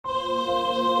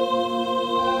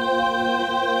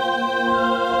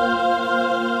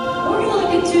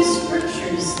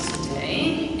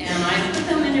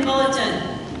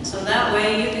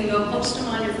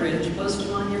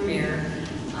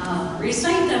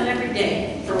them every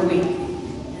day for a week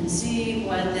and see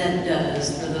what that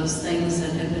does for those things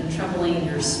that have been troubling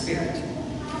your spirit.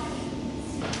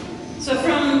 So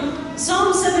from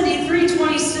Psalm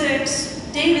 73:26,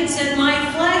 David said,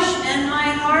 "My flesh and my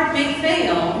heart may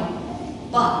fail,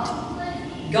 but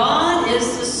God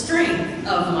is the strength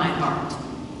of my heart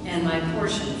and my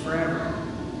portion forever."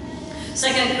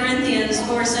 2 Corinthians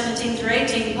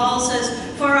 4:17-18, Paul says,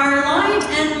 "For our light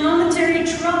and momentary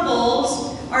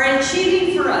troubles are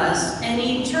achieving for us an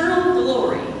eternal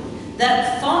glory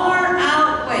that far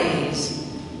outweighs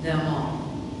them all."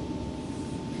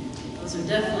 Those are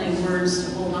definitely words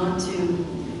to hold on to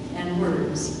and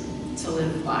words to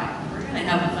live by. We're going to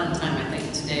have a fun time, I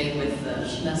think, today with the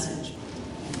message.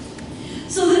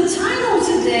 So the title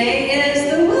today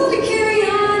is "The Will to Carry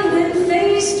On When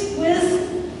Faced with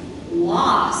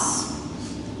Loss."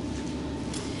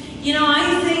 You know,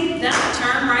 I think that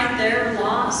term right there,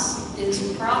 loss, is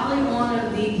probably one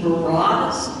of the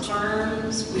broadest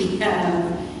terms we have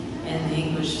in the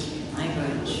English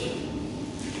language.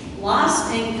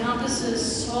 Loss encompasses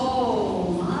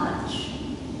so much.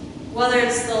 Whether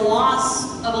it's the loss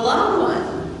of a loved one,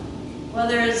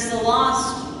 whether it's the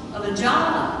loss of a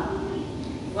job,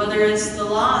 whether it's the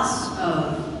loss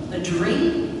of a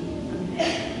dream,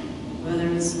 whether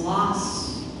it's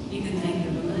loss, you can think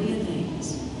of a million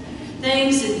things.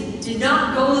 Things that did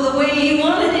not go the way you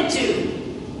wanted it to,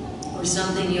 or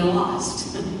something you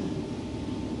lost.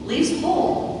 Leaves a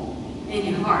hole in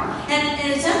your heart. And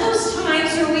it's at those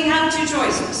times where we have two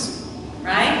choices,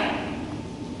 right?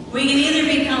 We can either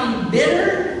become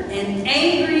bitter and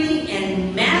angry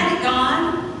and mad at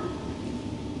God.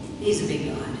 He's a big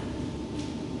God.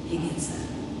 He gets that.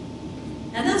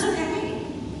 And that's okay.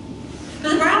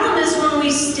 But the problem is when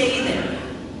we stay there,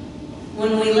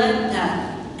 when we let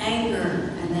that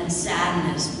anger and that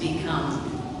sadness become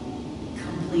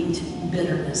complete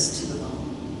bitterness to the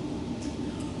bone.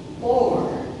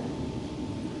 Or,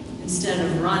 instead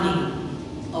of running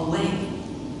away,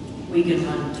 we can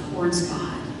run towards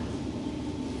God.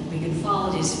 And we can fall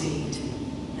at His feet.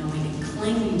 And we can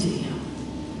cling to Him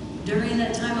during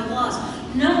that time of loss,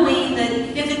 knowing that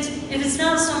if it's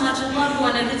not so much a loved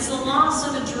one, if it's the loss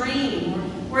of a dream,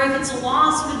 or if it's a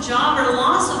loss of a job, or a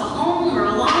loss of a home, or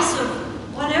a loss of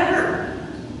whatever,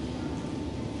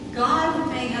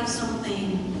 God may have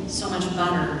something so much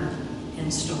better in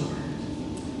store,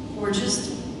 or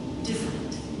just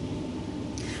different.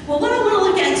 Well, what I want to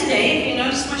look at today, if you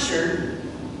notice my shirt,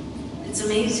 it's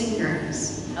Amazing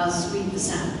Grace, how sweet the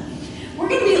sound. We're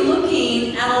going to be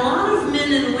looking at a lot of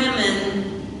men and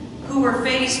women who were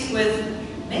faced with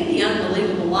maybe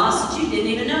unbelievable loss that you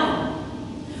didn't even know.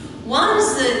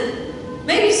 Ones that,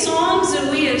 maybe songs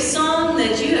that we have sung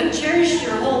that you have cherished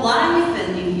your whole life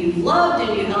and you loved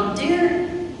and you held dear,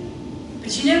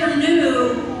 but you never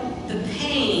knew the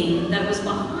pain that was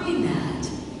behind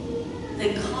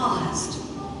that caused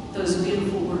those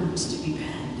beautiful words to be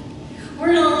penned.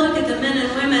 We're going to look at the men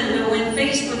and women who, when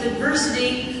faced with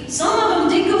adversity, some of them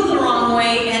did go the wrong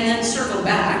way and then circle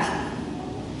back,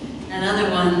 and other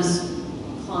ones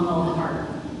clung all the harder.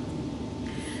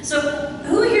 So,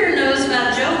 who here knows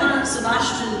about Johann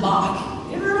Sebastian Bach?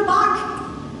 You ever heard of Bach?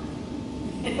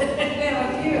 Yeah,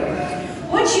 a few.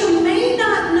 What you may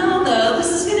not know, though,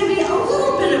 this is going to be a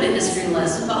little bit of a history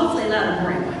lesson, but hopefully not a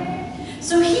boring one.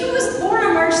 So he was born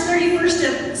on March 31st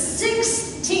of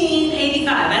 1685.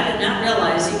 I did not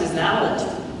realize he was that old.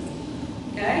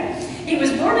 Okay? He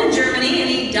was born in Germany and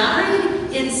he died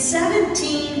in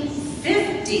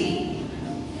 1750.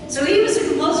 So he was a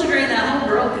composer during that whole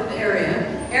Baroque era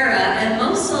and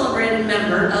most celebrated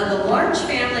member of the large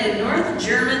family of North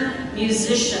German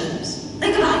musicians.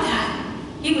 Think about that.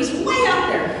 He was way up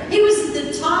there. He was at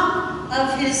the top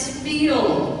of his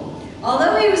field.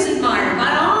 Although he was admired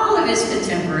by all of his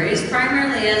contemporaries,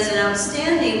 primarily as an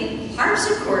outstanding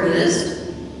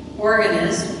harpsichordist,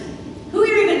 organist. Who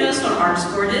here even knows what a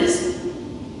harpsichord is?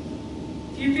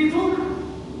 A few people?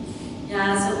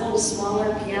 Yeah, it's a little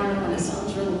smaller piano and it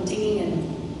sounds real tingy. And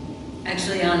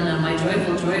actually on my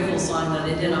Joyful Joyful song that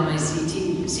I did on my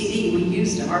CD, we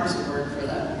used a harpsichord for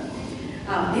that.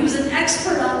 He was an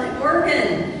expert on the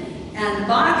organ, and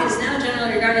Bach is now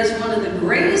generally regarded as one of the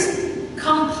greatest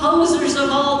composers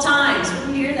of all time. So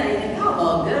when you hear that, you think, oh,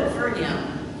 well, good for him.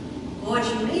 Well, what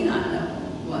you may not know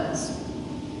was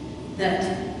that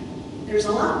there's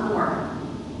a lot more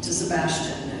to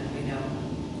Sebastian than we know.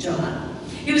 Johann.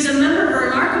 He was a member of a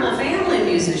remarkable family of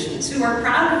musicians who are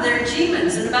proud of their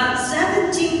achievements. In about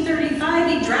 1735,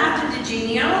 he drafted a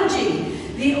genealogy,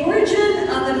 the origin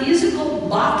of the musical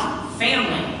Bach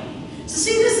family. So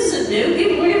see, this isn't new.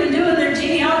 People were even doing their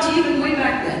genealogy even way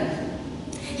back then.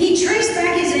 He traced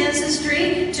back his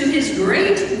ancestry to his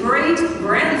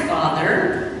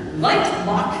great-great-grandfather,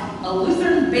 Leitbach, a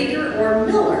Lutheran baker or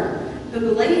miller,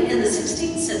 who late in the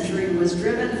 16th century was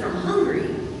driven from Hungary,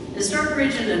 a historic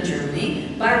region of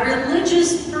Germany, by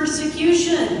religious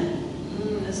persecution.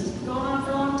 This has been going on for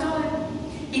a long time.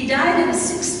 He died in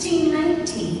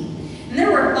 1619. And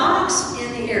there were Bachs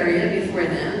in the area before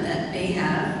them that may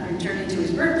have returning to his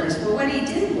birthplace. But what he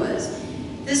did was,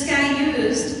 this guy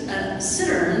used a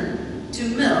cittern to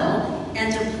mill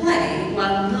and to play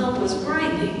while the mill was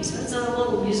grinding. So it's a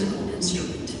little musical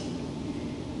instrument.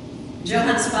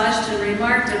 Johann Sebastian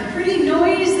remarked, "A pretty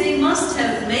noise they must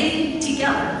have made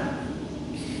together."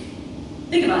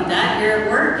 Think about that. You're at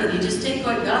work and you just take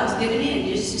what God's given you and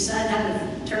you just decide how to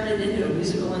turn it into a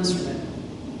musical instrument.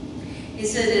 He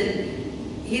said that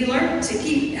he learned to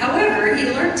keep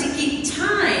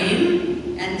time,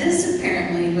 and this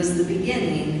apparently was the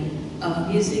beginning of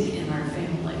music in our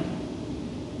family.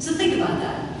 So think about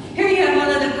that. Here you have one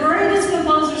of the greatest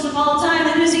composers of all time,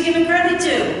 and who's he giving credit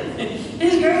to?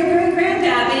 His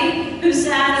great-great-grandpappy, who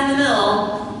sat in the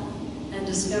mill and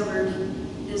discovered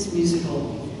his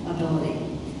musical ability.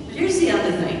 But here's the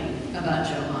other thing about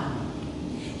Johann.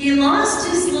 He lost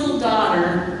his little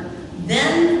daughter,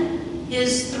 then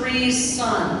his 3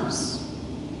 sons,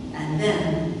 and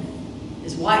then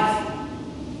his wife.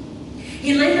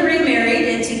 He later remarried,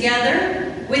 and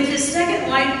together with his second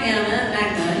wife, Anna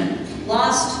Magdalene,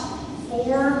 lost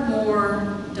 4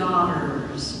 more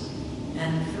daughters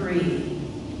and 3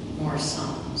 more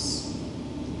sons.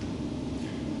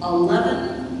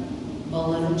 11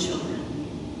 beloved children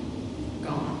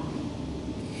gone.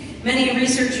 Many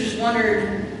researchers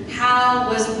wondered, how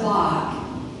was Bach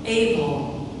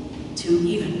able to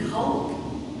even cope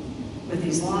with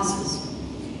these losses?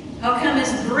 How come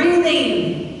his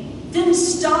breathing didn't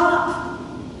stop?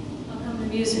 How come the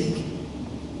music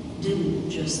didn't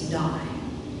just die?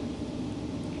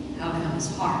 How come his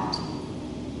heart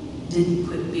didn't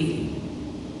quit beating?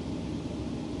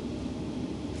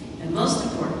 And most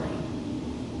importantly,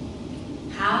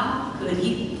 how could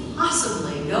he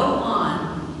possibly go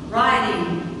on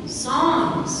writing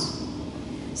songs,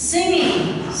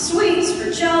 singing suites for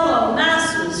cello,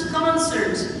 masses,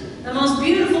 concerts, the most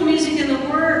beautiful music in the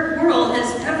world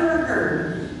has ever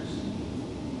heard?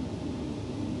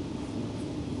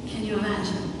 Can you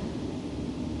imagine?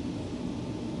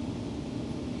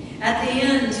 At the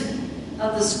end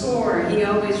of the score, he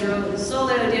always wrote,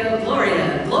 Soli Deo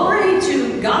Gloria, glory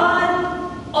to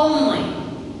God only.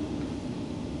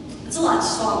 That's a lot to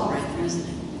swallow right there, isn't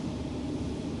it?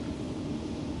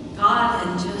 God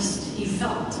had he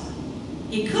felt,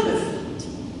 he could have felt,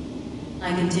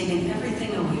 like had taken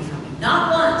everything away from him.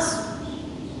 Not once,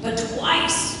 but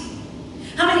twice.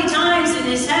 How many times in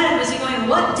his head was he going,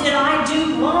 what did I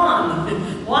do wrong?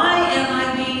 Why am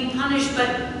I being punished? But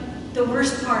the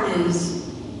worst part is,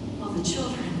 well, the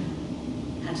children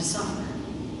had to suffer.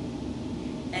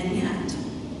 And yet,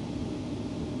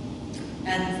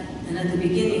 at the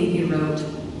beginning he wrote,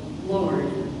 Lord,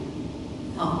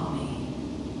 help me.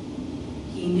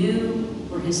 He knew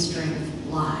where his strength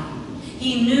lied.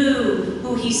 He knew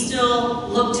who he still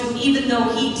looked to, even though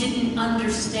he didn't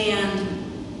understand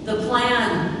the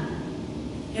plan.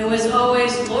 It was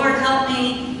always, Lord, help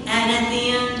me, and at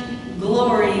the end,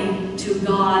 glory to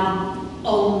God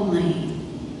only.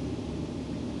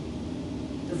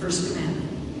 The first commandment.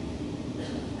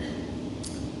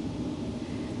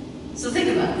 So think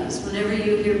about this. Whenever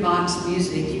you hear Bach's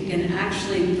music, you can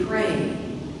actually pray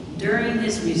during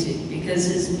his music, because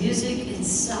his music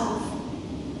itself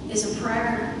is a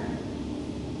prayer.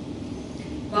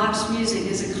 Bach's music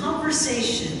is a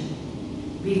conversation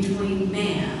between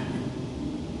man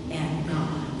and God.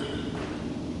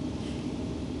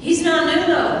 He's not new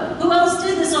though. Who else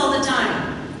did this all the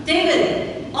time?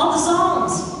 David, all the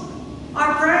Psalms.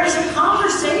 Our prayers are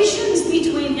conversations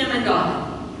between him and God.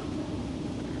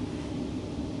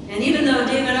 And even though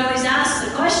David always asks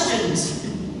the questions,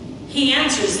 he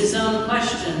answers his own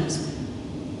questions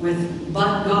with,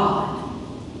 but God.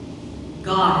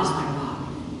 God is my rock.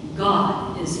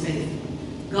 God is faithful.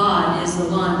 God is the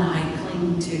one I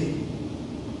cling to.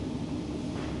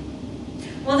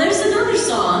 Well, there's another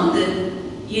song that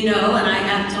you know, and I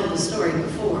have told the story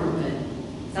before, but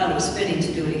thought it was fitting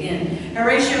to do it again.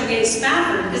 Horatio Gay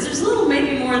Spafford, because there's a little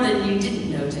maybe more than you didn't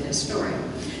know to his story.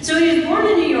 So he was born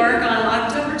in New York on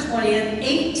October 20th,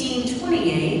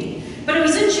 1828, but it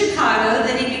was in Chicago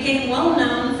that he became well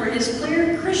known for his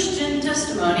clear Christian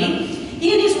testimony.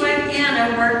 He and his wife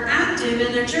Anna were active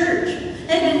in their church.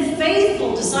 They had been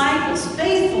faithful disciples,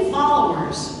 faithful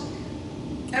followers,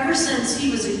 ever since he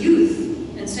was a youth,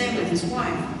 and same with his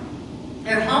wife.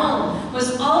 Their home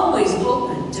was always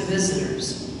open to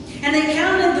visitors. And they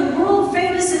counted the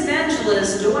world-famous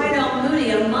evangelist Dwight L.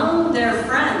 Moody among their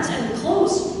friends and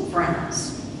close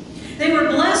friends. They were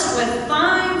blessed with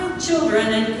 5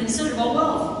 children and considerable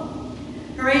wealth.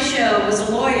 Horatio was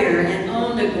a lawyer and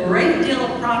owned a great deal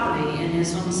of property in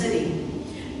his home city.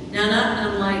 Now,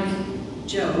 not unlike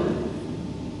Job,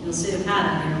 you'll see a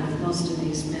pattern here with most of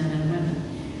these men and women.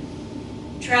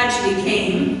 Tragedy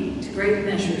came to great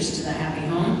measures to the happy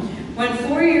home. When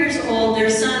 4 years old, their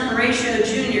son Horatio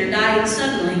Jr. died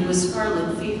suddenly with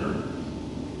scarlet fever.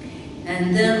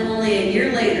 And then only a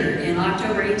year later, in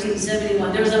October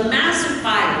 1871, there was a massive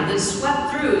fire that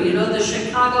swept through, you know, the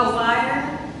Chicago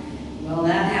fire? Well,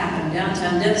 that happened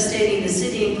downtown, devastating the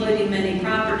city, including many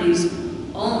properties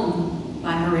owned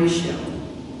by Horatio.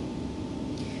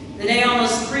 The day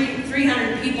almost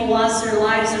 300 people lost their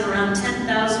lives and around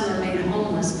 10,000 were made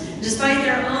homeless. Despite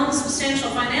their own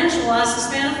substantial financial loss,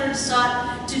 the Spanifers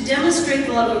sought to demonstrate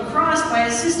the love of Christ by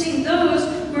assisting those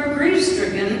who were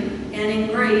grief-stricken and in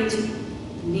great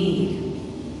need.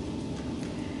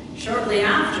 Shortly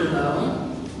after, though,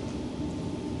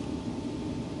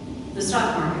 the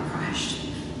stock market crashed.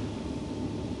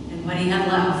 And what he had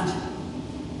left,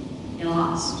 he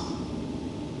lost.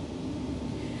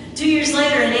 2 years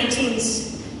later, in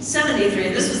 1873,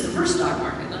 this was the first stock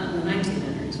market, not in the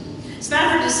 1900s,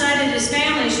 Spafford decided his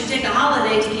family should take a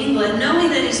holiday to England, knowing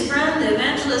that his friend, the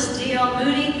evangelist D.L.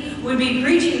 Moody, would be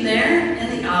preaching there in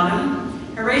the autumn.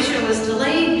 Horatio was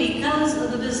delayed because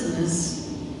of the business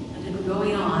that had been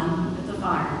going on with the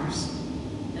fires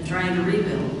and trying to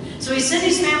rebuild. So he sent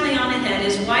his family on ahead,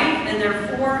 his wife and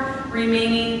their 4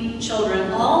 remaining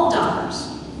children, all daughters,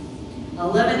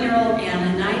 11-year-old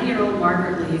Anna, 9-year-old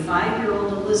Margaret Lee,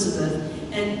 5-year-old Elizabeth,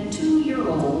 and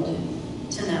 2-year-old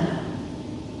Tanetta.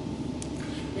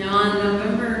 Now on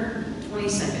November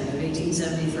 22nd of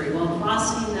 1873, while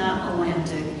crossing the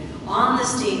Atlantic on the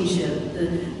steamship,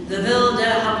 the Ville de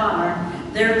Havre,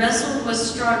 their vessel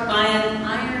was struck by an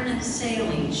iron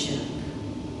sailing ship.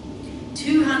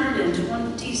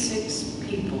 226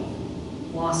 people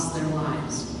lost their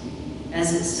lives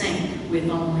as it sank with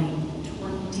only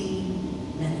 20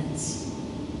 minutes.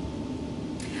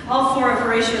 All 4 of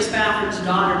Horatio Spafford's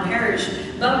daughters perished,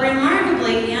 but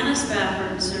remarkably, Anna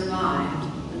Spafford survived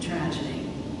the tragedy.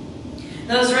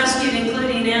 Those rescued,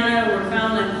 including Anna, were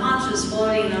found unconscious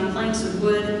floating on planks of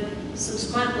wood,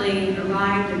 subsequently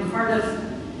arrived in Cardiff,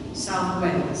 South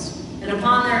Wales. And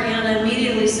upon their, Anna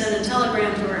immediately sent a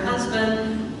telegram to her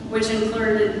husband, which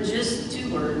included just 2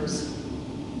 words: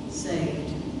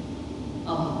 saved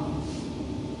alone.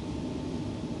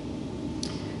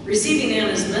 Receiving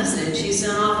Anna's message, he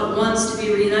sent off at once to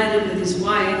be reunited with his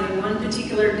wife. And one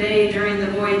particular day during the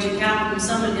voyage, a captain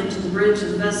summoned him to the bridge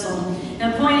of the vessel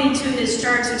and, pointing to his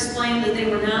charts, explained that they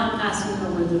were now passing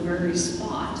over the very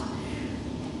spot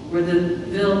where the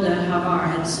Ville de Havre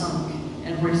had sunk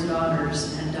and where his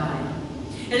daughters had died.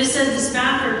 It is said that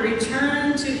Spafford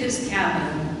returned to his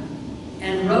cabin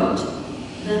and wrote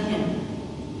the hymn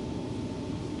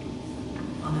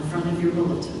on the front of your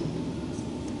bulletin.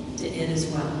 To it as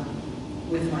well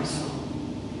with my soul.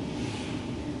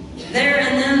 There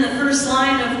and then the first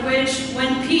line of which,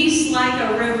 when peace like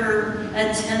a river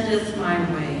attendeth my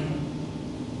way.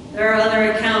 There are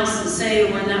other accounts that say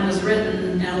when that was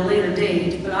written at a later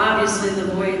date, but obviously the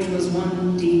voyage was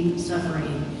one deep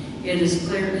suffering. It is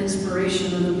clear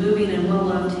inspiration of the moving and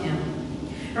well-loved hymn.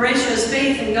 Horatio's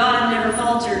faith in God never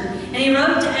faltered, and he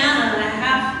wrote to Anna, a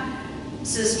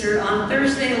half-sister, on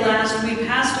Thursday last we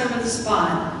passed over the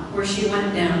spot where she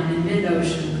went down in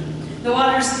mid-ocean. The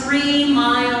water's 3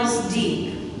 miles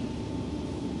deep,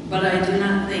 but I do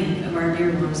not think of our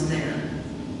dear ones there.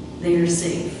 They are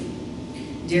safe.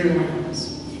 Dear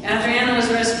lambs. After Anna was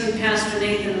rescued, Pastor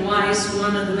Nathan Weiss,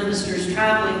 one of the ministers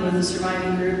traveling with the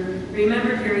surviving group,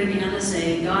 remembered hearing Anna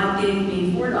say, God gave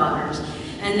me 4 daughters,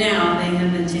 and now they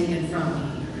have been taken from me.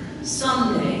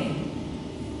 Someday,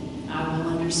 I will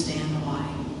understand why.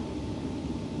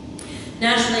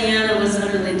 Naturally, Anna was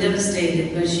utterly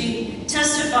devastated, but she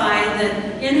testified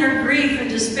that in her grief and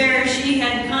despair, she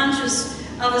had conscious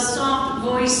of a soft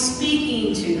voice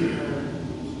speaking to her.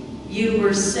 You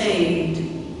were saved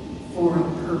for a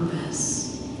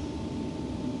purpose.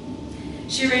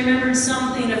 She remembered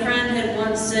something a friend had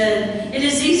once said, it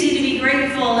is easy to be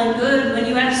grateful and good when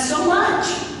you have so much.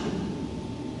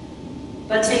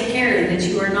 But take care that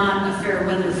you are not a fair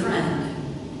weather friend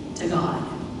to God.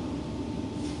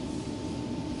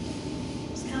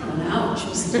 Ouch,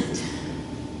 wasn't it?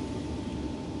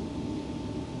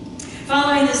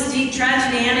 Following this deep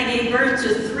tragedy, Anna gave birth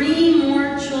to 3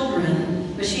 more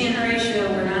children, but she and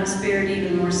Horatio were not spared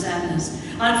even more sadness.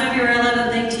 On February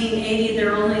 11, 1880,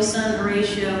 their only son,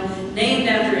 Horatio, named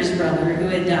after his brother who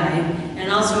had died,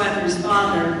 and also after his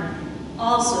father,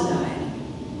 also died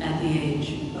at the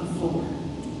age of 4.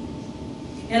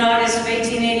 In August of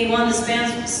 1881, the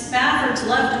Spaffords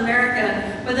left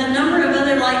America with a number of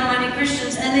other like-minded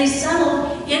Christians, and they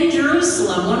settled in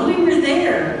Jerusalem. When we were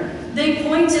there, they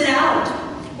pointed out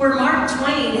where Mark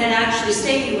Twain had actually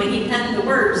stayed when he penned the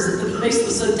words that the place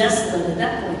was so desolate at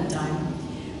that point in time.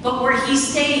 But where he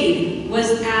stayed was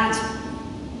at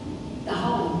the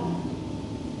home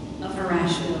of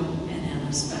Horatio and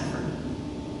Anna Spafford.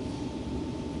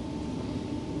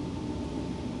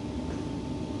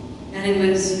 And it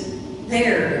was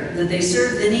there that they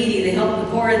served the needy, they helped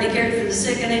the poor, and they cared for the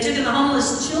sick, and they took in the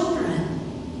homeless children.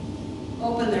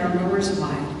 Opened their doors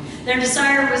wide. Their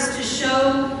desire was to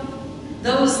show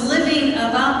those living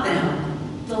about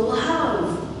them the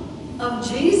love of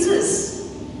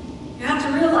Jesus. You have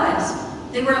to realize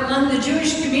they were among the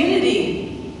Jewish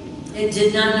community and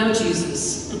did not know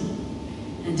Jesus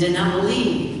and did not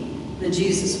believe that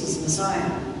Jesus was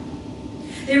Messiah.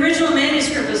 The original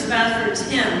manuscript of Spafford's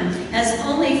hymn has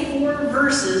only 4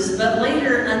 verses, but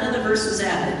later another verse was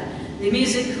added. The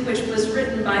music, which was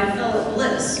written by Philip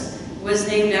Bliss, was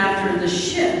named after the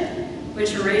ship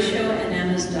which Horatio and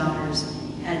Anna's daughters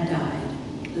had died,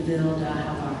 the Ville de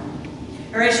Havre.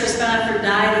 Horatio Spafford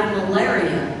died of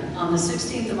malaria on the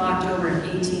 16th of October in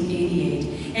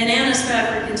 1888, and Anna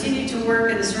Spafford continued to work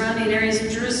in the surrounding areas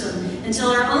of Jerusalem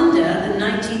until her own death in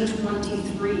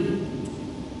 1923.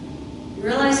 You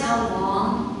realize how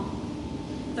long?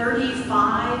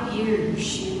 35 years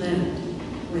she lived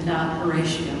without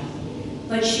Horatio.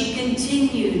 But she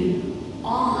continued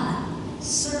on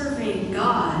serving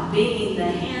God, being the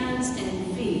hands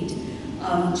and feet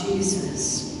of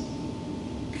Jesus.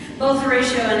 Both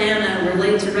Horatio and Anna were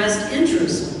laid to rest in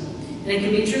Jerusalem, and it can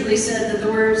be truly said that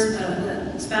the words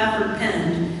that Spafford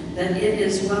penned, that it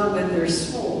is well with their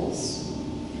souls.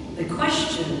 The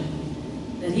question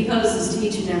that he poses to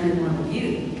each and every one of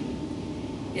you,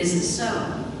 is it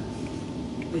so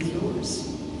with yours?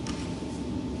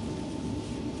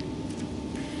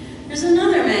 There's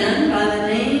another man by the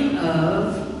name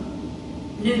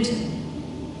of Newton.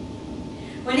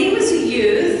 When he was a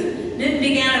youth, Newton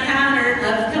began a pattern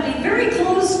of coming very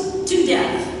close to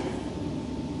death.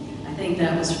 I think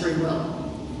that was free will.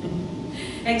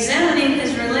 Examining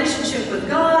his relationship with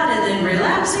God and then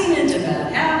relapsing into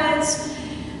bad habits.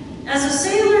 As a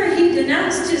sailor, he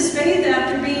denounced his faith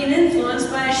after being influenced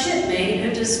by a shipmate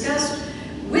who discussed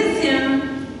with him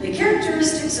the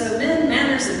characteristics of men,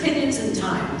 manners, opinions, and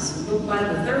times, a book by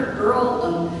the 3rd Earl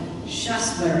of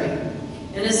Shaftesbury.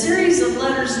 In a series of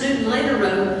letters Newton later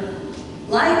wrote,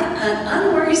 like an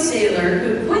unwary sailor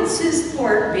who quits his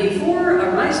port before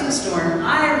a rising storm,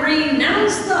 I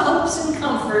renounce the hopes and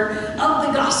comfort of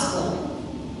the gospel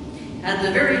at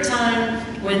the very time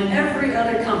when every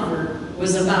other comfort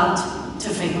was about to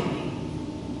fail me.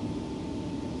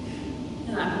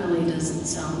 And that really doesn't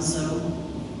sound so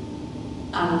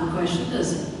out of the question,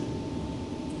 does it?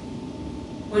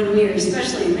 When we are,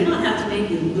 especially, we don't have to make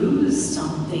you lose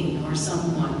something or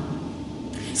someone.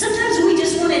 Sometimes we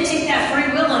just want to take that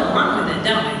free will and run with it,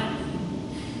 don't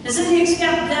we? As if he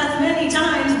accepted death many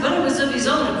times, but it was of his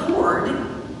own accord.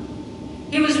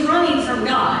 He was running from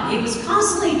God. He was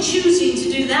constantly choosing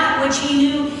to do that which he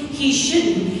knew he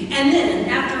shouldn't. And then,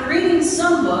 after reading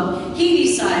some book, he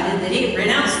decided that he had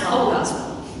renounced the whole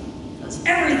gospel. Because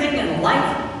everything in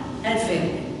life had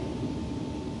failed.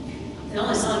 The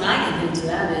only song I can think to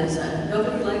that is,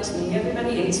 nobody likes me,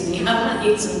 everybody hates me. I want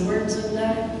to eat some words of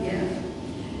that. Yeah.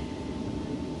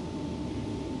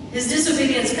 His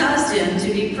disobedience caused him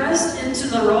to be pressed into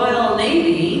the Royal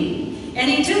Navy,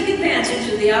 and he took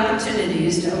advantage of the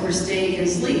opportunities to overstay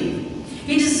his leave.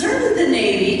 He deserted the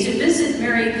Navy to visit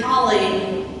Mary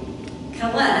Collette,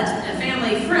 a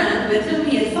family friend with whom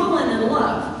he had fallen in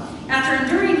love. After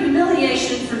enduring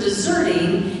humiliation for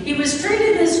deserting, he was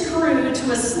traded as crew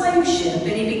to a slave ship,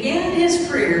 and he began his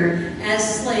career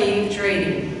as slave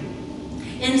trading.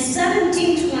 In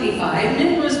 1725,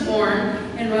 Newton was born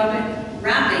in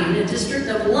Wapping, a district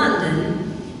of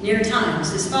London, near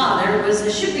Thames. His father was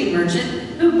a shipping merchant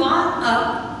who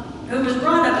was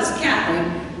brought up as a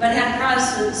Catholic, but had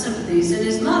Protestant sympathies, and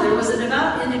his mother was a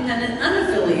devout independent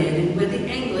unaffiliated with the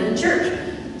Anglican Church.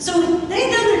 So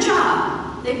they'd done their job.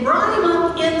 They brought him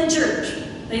up in the church.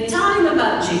 They taught him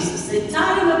about Jesus. They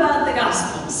taught him about the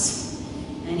Gospels.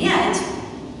 And yet,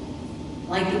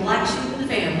 like the black sheep of the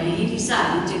family, he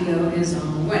decided to go his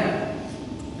own way.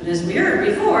 But as we heard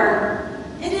before,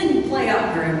 it didn't play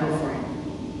out very well for him.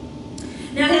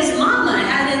 Now, his mama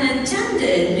had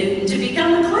intended Newton to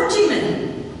become a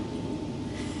clergyman.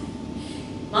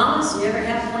 Mamas, do you ever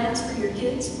have plans for your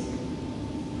kids?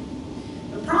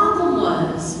 The problem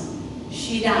was,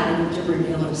 she died of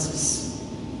tuberculosis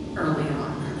early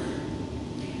on,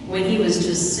 when he was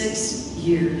just 6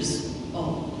 years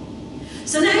old.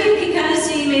 So now you can kind of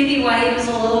see maybe why he was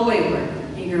a little wayward.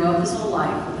 He grew up his whole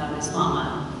life without his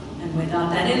mama, and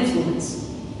without that influence,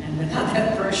 and without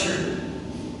that pressure.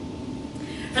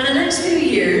 For the next few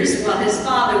years, while his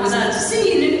father was out to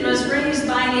sea, Newton was raised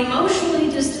by an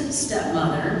emotionally distant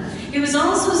stepmother. He was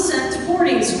also sent to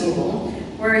boarding school,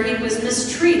 where he was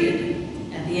mistreated.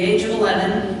 At the age of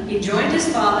 11, he joined his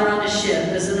father on a ship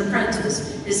as an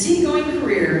apprentice. His seagoing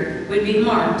career would be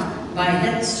marked by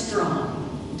headstrong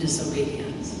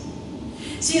disobedience.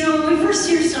 So, you know, when we first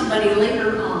hear somebody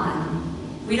later on,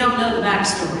 we don't know the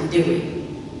backstory, do we?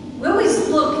 We always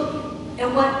look at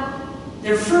what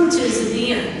their fruit is at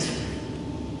the end.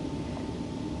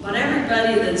 But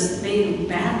everybody that's made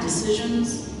bad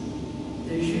decisions,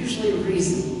 there's usually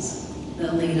reasons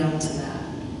that lead up to that.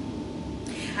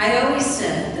 I always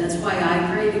said, that's why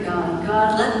I pray to God,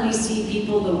 God, let me see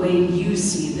people the way you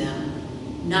see them,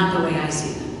 not the way I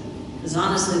see them. Because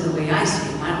honestly, the way I see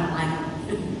them, I don't like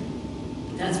them.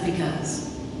 That's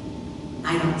because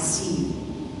I don't see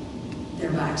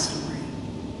their backstory.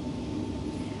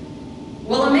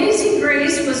 Well, Amazing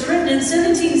Grace was written in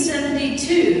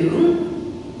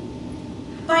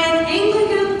 1772 by an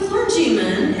Anglican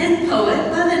clergyman and poet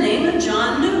by the name of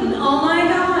John Newton. Oh my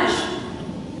gosh.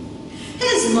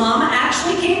 His mom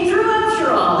actually came through after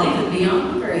all, even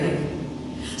beyond the grave.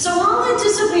 So all in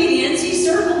disobedience, he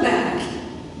circled back.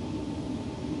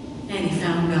 And he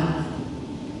found God.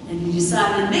 And he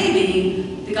decided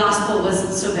maybe the gospel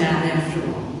wasn't so bad after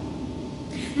all.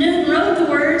 Newton wrote the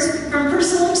words from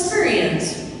personal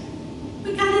experience.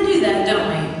 We kind of do that, don't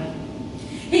we?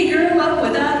 He grew up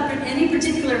without any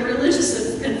particular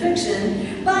religious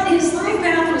conviction, but his life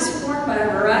path was formed by a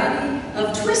variety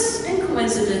of twists and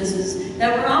coincidences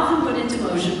that were often put into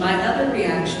motion by other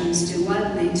reactions to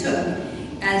what they took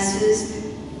as his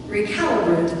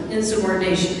recalibrate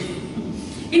insubordination.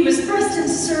 He was pressed into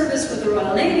service with the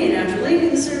Royal Navy, and after leaving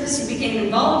the service, he became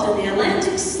involved in the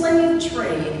Atlantic slave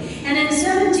trade. And in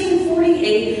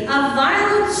 1748, a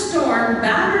violent storm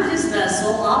battered his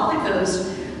vessel off the coast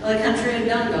of the country of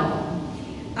Donegal,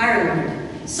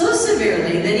 Ireland, so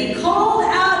severely that he called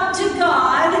out to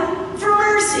God for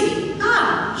mercy.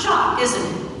 Shock, isn't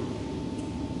it?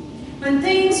 When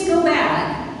things go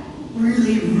bad,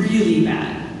 really, really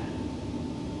bad,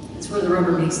 that's where the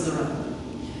rubber meets the road.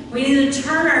 We need to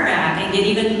turn our back and get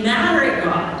even madder at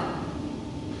God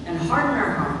and harden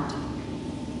our heart.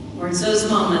 Or it's those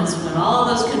moments when all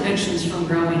those convictions from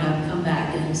growing up come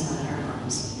back inside our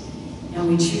hearts. And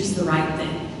we choose the right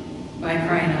thing by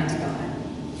crying out to God.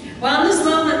 While this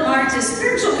moment marked his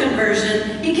spiritual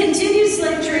conversion, he continued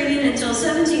slave trading until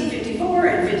 1754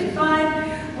 and 55,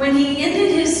 when he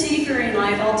ended his seafaring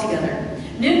life altogether.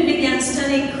 Newton began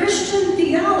studying Christian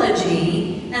theology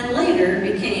and later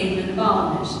became an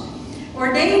abolitionist.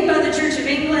 Ordained by the Church of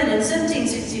England in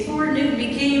 1764, Newton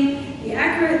became the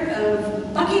Archbishop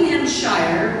of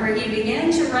Buckinghamshire, where he began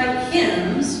to write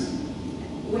hymns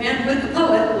and with the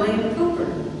poet William Cowper.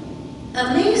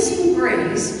 Amazing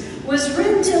Grace was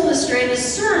written to illustrate a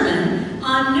sermon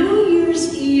on New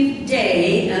Year's Eve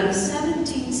day of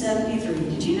 1773.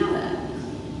 Did you know that?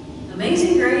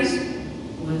 Amazing Grace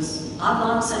was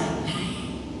oblong saying.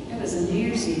 It was a New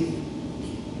Year's Eve.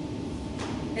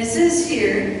 It says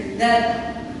here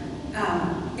that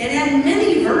it had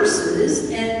many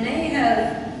verses and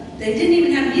they didn't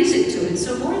even have music to it,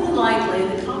 so more than likely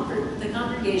the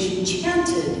congregation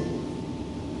chanted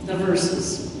the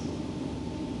verses.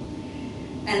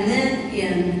 And then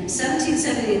in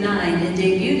 1779, it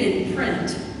debuted in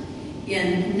print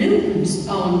in Newton's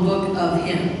own book of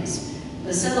hymns,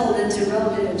 but settled into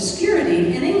relative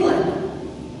obscurity in England.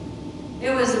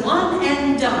 It was one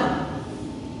and done.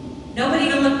 Nobody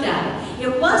even looked at it.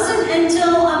 It wasn't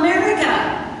until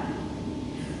America.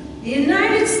 The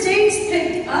United States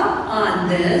picked up on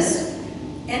this,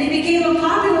 and it became a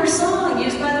popular song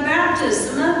used by the Baptists,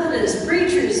 the Methodists,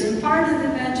 preachers, and part of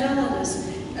the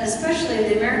evangelists, especially in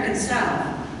the American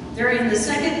South. During the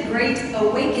Second Great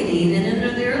Awakening and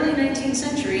into the early 19th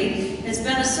century, it's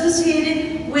been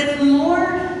associated with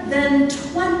more than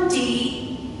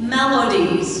 20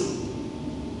 melodies.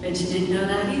 Bet you didn't know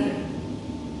that either.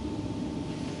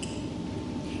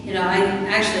 You know,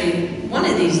 one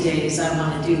of these days I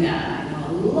want to do that. I know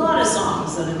a lot of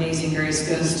songs that Amazing Grace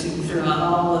goes to throughout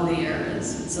all of the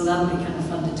eras, so that'll be kind of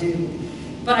fun to do.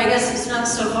 But I guess it's not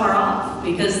so far off,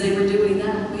 because they were doing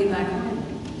that way back when.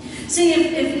 See,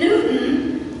 if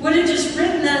Newton would have just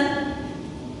written that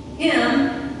hymn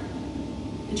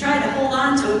and tried to hold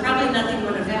on to it, probably nothing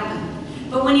would have happened.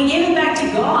 But when he gave it back to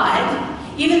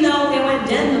God, even though it went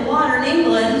dead in the water in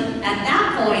England, at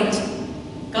that point,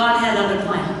 God had other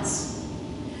plans.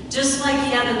 Just like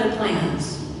he had other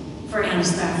plans for Anna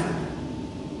Spafford.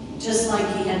 Just like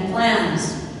he had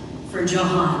plans for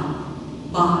Johann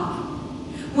Bach.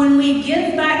 When we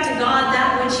give back to God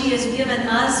that which he has given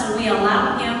us and we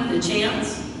allow him the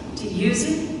chance to use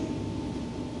it,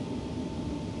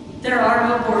 there are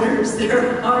no borders,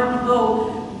 there are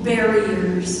no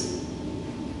barriers.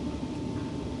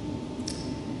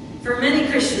 For many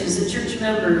Christians and church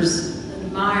members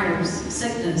and Myers,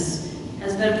 sickness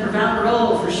has been a profound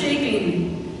role for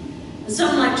shaping. And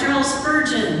some like Charles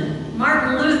Spurgeon,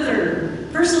 Martin Luther,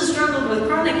 personally struggled with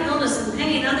chronic illness and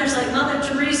pain. Others like Mother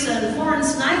Teresa and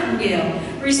Florence Nightingale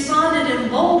responded in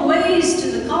bold ways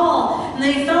to the call, and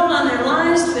they felt on their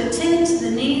lives to attend to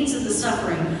the needs of the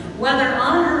suffering. Whether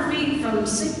on her feet from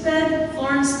sickbed,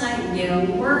 Florence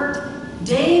Nightingale worked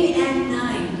day and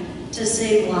night to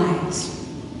save lives.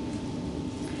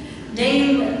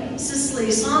 Dame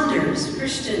Cicely Saunders'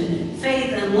 Christian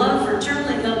faith and love for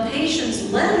terminally ill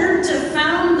patients led her to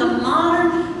found the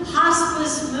modern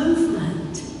hospice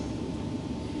movement.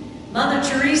 Mother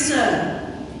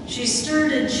Teresa, she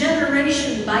stirred a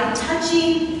generation by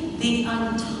touching the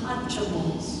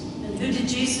untouchables. And who did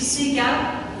Jesus seek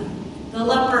out? The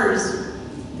lepers,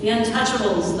 the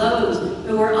untouchables, those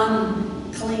who were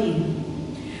unclean.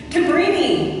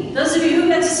 Cabrini, those of you who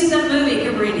got to see that movie,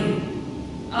 Cabrini.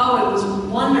 Oh, it was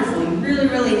wonderful. You really,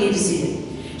 really need to see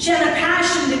it. She had a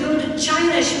passion to go to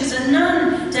China. She was a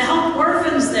nun to help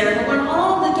orphans there. But when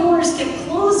all the doors kept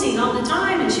closing all the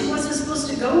time and she wasn't supposed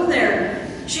to go there,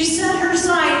 she set her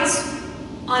sights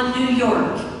on New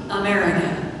York,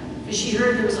 America, because she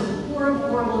heard there was a horrible,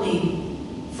 horrible need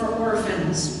for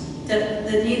orphans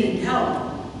that needed help.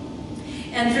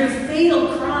 And through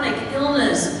fatal chronic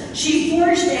illness, she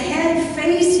forged ahead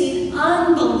facing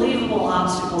unbelievable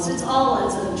obstacles. It's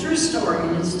a true story,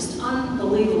 and it's just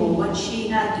unbelievable what she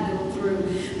had to go through.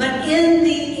 But in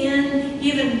the end,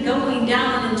 even going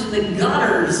down into the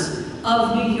gutters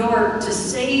of New York to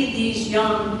save these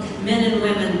young men and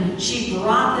women, she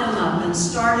brought them up and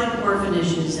started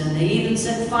orphanages, and they even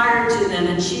set fire to them,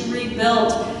 and she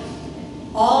rebuilt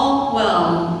all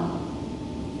well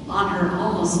on her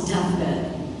almost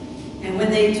deathbed. And when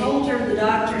they told her, the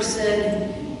doctor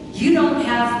said, "You don't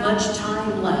have much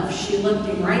time left," she looked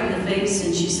him right in the face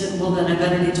and she said, "Well, then I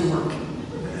better get to work."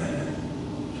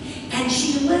 And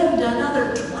she lived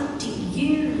another 20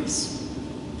 years.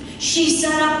 She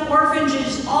set up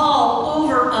orphanages all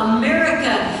over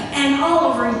America and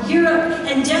all over Europe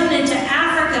and down into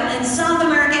Africa and South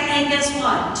America, and guess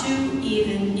what? To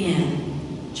even in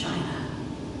China.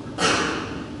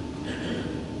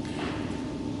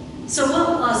 So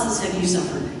what losses have you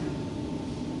suffered?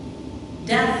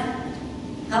 Death,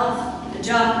 health, a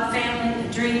job, family,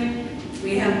 a dream.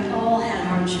 We have all had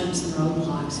hardships and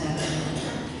roadblocks, haven't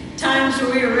we? Times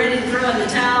where we were ready to throw in the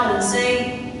towel and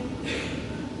say,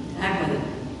 heck with it.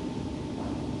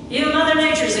 Even Mother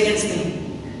Nature's against me.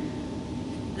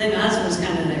 I think my husband was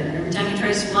kind of there. Every time he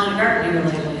tries to plant a garden here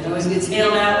lately, it always gets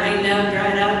hailed out, rained out,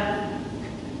 dried out.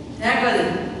 Heck with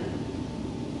it.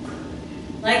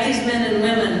 Like these men and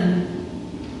women,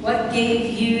 what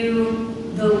gave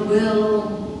you the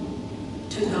will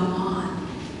to go on?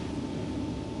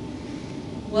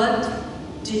 What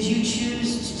did you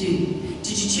choose to do?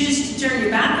 Did you choose to turn your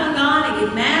back on God and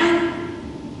get mad,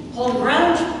 hold a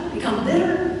grudge, become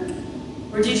bitter?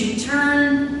 Or did you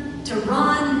turn to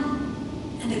run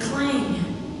and to cling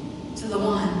to the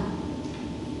one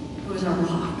who is our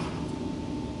rock?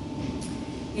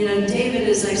 You know, David,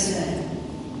 as I said,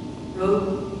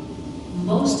 wrote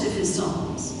most of his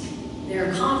songs. They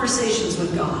are conversations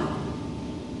with God.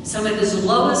 Some at his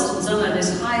lowest and some at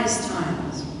his highest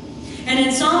times. And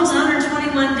in Psalms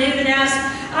 121, David asked,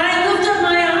 "I lift up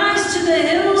my eyes to the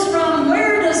hills, from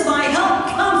where does my help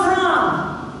come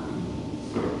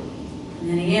from?" And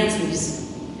then he answers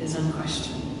his own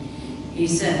question. He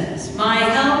says, "My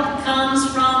help comes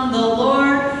from the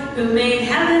Lord who made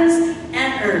heavens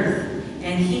and earth,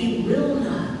 and he will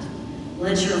not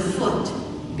let your foot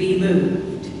be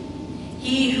moved.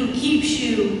 He who keeps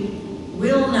you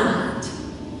will not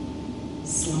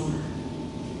slumber."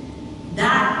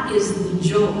 That is the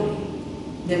joy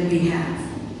that we have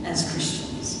as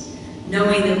Christians,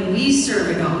 knowing that we serve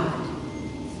a God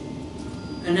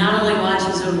who not only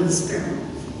watches over the sparrow,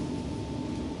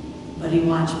 but he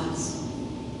watches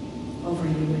over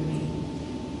you and me.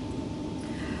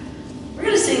 We're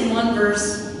going to sing one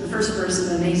verse first verse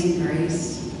of Amazing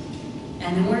Grace.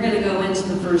 And then we're going to go into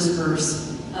the first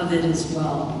verse of it as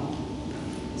well.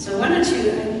 So why don't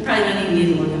you probably don't even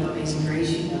need to look up Amazing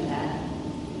Grace, you know that.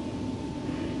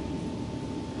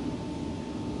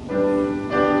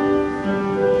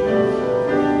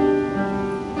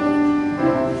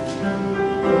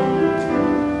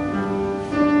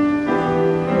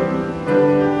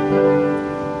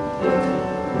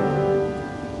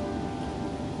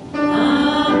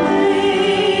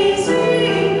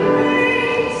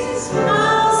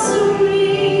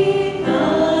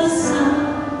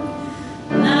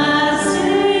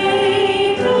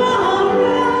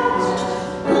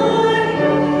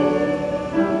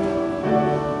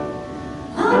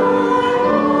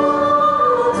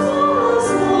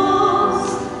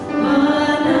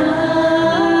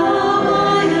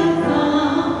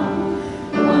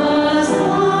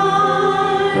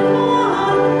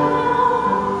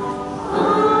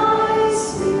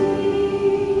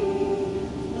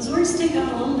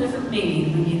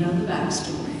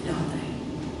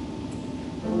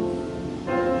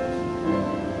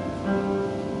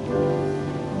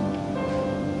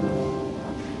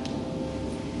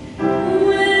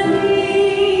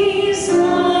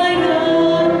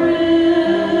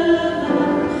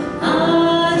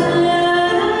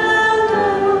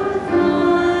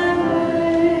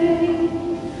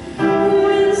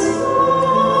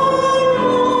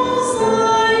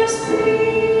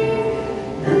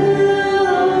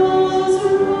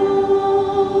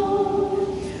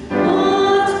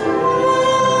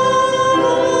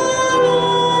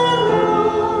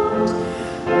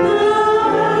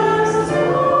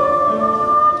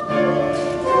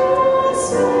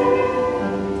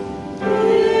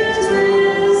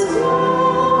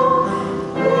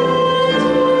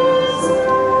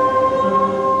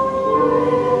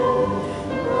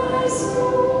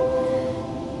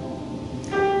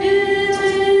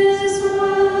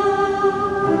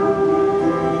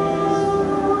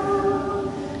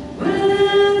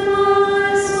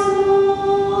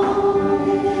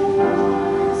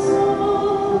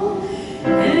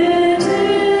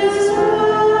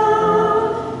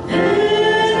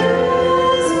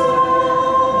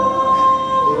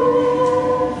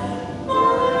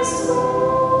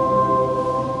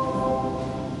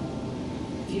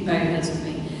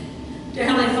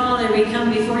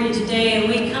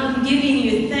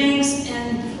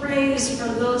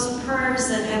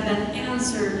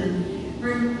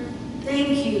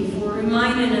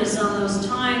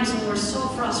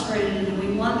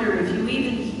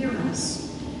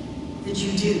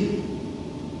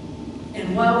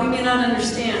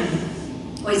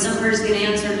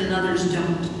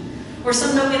 Or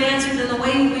some don't get answered in the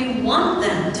way we want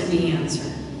them to be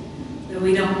answered, though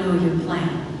we don't know your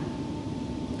plan.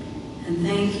 And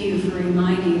thank you for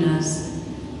reminding us,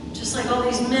 just like all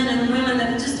these men and women,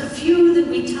 that just a few that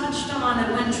we touched on,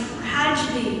 that when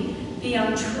tragedy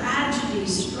beyond tragedy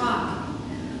struck,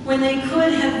 when they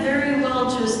could have very well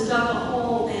just dug a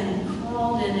hole and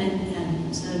crawled in it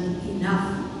and said,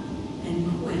 enough,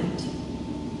 and quit.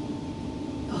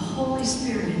 The Holy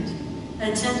Spirit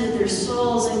attended their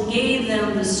souls and gave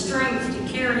them the strength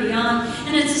to carry on.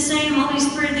 And it's the same Holy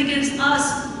Spirit that gives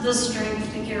us the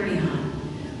strength to carry on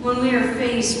when we are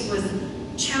faced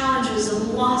with challenges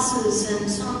and losses and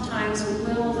sometimes a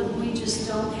will that we just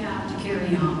don't have to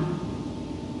carry on.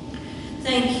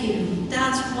 Thank you.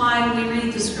 That's why we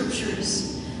read the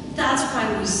scriptures. That's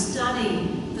why we study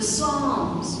the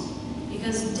Psalms,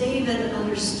 because David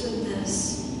understood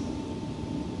this.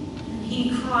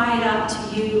 He cried out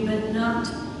to you, but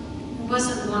it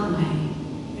wasn't one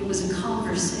way. It was a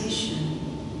conversation.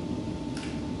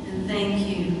 And thank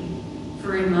you for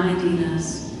reminding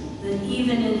us that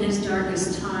even in his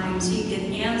darkest times, he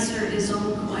can answer his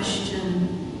own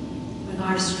question with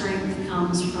our strength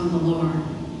comes from the Lord.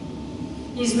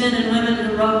 These men and women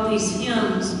who wrote these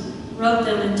hymns wrote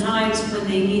them in times when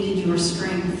they needed your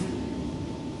strength.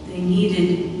 They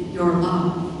needed your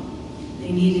love.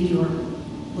 They needed your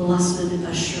blessed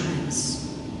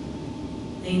assurance.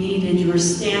 They needed your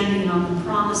standing on the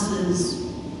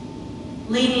promises,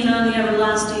 leaning on the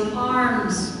everlasting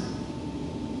arms,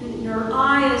 your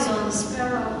eyes on the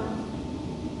sparrow,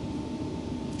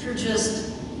 for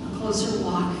just a closer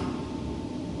walk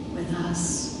with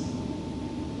us.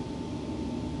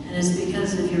 And it's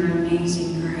because of your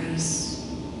amazing grace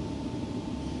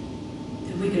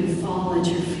that we could fall at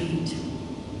your feet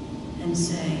and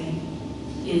say,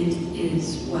 it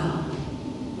is well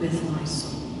with my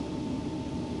soul.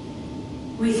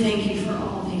 We thank you for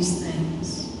all these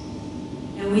things.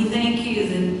 And we thank you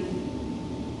that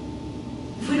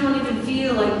if we don't even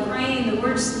feel like praying the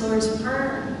words of the Lord's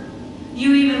Prayer,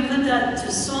 You even put that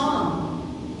to song.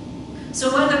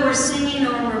 So whether we're singing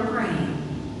or we're praying,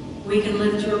 we can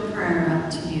lift your prayer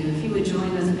up to you. If you would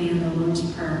join with me in the Lord's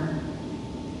Prayer.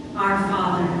 Our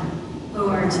Father, who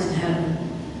art in heaven,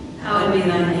 hallowed be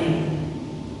thy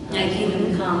name. Thy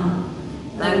kingdom come,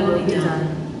 thy will be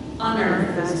done, on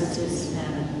earth as it is in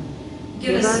heaven.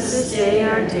 Give us this day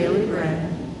our daily bread,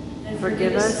 and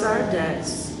forgive us our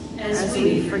debts, as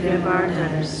we forgive our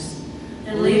debtors.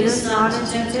 And lead us not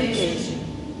into temptation,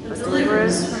 but deliver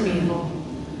us from evil.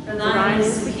 For thine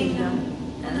is the kingdom,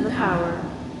 and the power,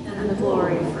 and the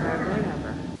glory forever and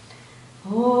ever.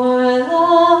 For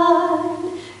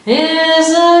thine is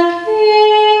the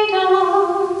kingdom,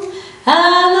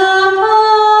 and the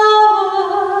power,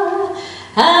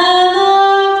 and the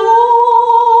glory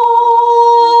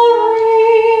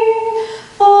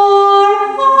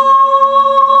forever.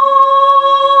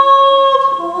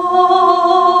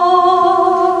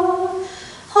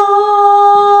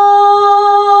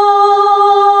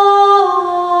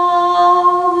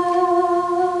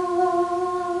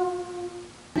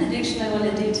 Benediction I want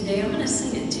to do today, I'm going to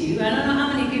sing it to you. I don't know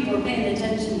how many people are paying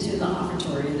attention to the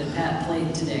offertory that Pat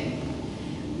played today,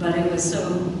 but it was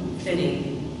so